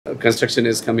Construction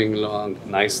is coming along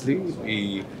nicely.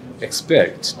 We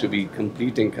expect to be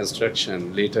completing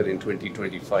construction later in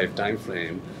 2025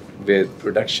 timeframe, with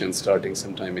production starting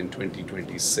sometime in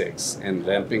 2026 and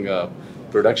ramping up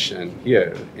production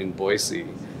here in Boise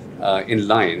in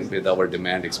line with our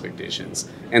demand expectations.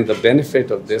 And the benefit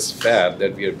of this fab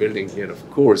that we are building here, of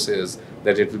course, is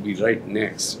that it will be right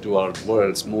next to our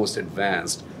world's most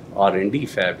advanced R&D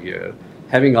fab here.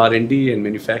 Having R&D and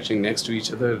manufacturing next to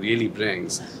each other really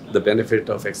brings the benefit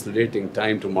of accelerating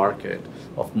time to market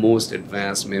of most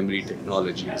advanced memory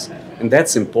technologies. And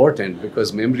that's important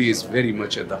because memory is very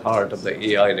much at the heart of the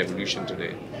AI revolution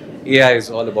today. AI is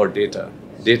all about data.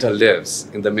 Data lives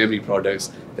in the memory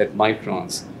products that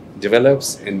Micron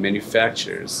develops and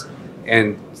manufactures,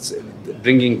 and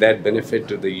bringing that benefit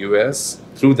to the US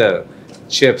through the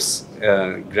CHIPS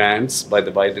grants by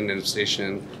the Biden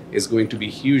administration is going to be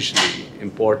hugely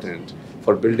important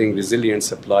for building resilient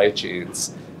supply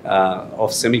chains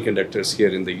of semiconductors here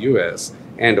in the US,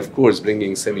 and of course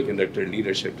bringing semiconductor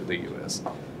leadership to the US.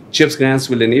 CHIPS grants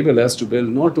will enable us to build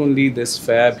not only this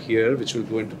fab here, which will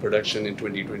go into production in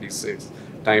 2026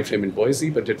 timeframe in Boise,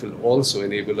 but it will also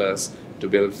enable us to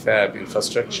build fab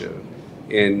infrastructure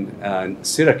in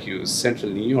Syracuse,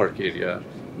 central New York area,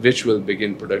 which will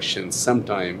begin production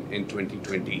sometime in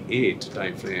 2028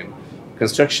 timeframe.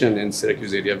 Construction in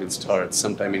Syracuse area will start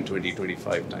sometime in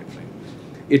 2025 timeframe.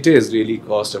 It is really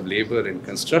cost of labor and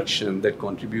construction that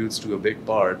contributes to a big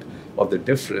part of the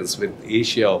difference with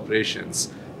Asia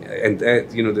operations. And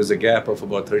that, there's a gap of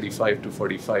about 35 to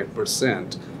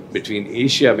 45% between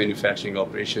Asia manufacturing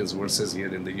operations versus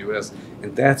here in the US.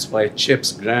 And that's why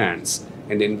CHIPS grants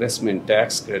and investment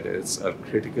tax credits are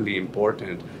critically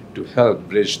important to help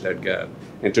bridge that gap.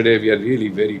 And today we are really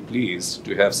very pleased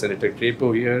to have Senator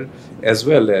Crapo here, as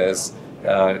well as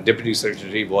Deputy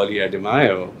Secretary Wally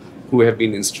Adeyemo, who have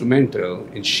been instrumental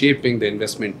in shaping the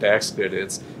investment tax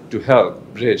credits to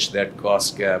help bridge that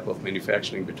cost gap of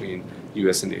manufacturing between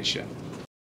US and Asia.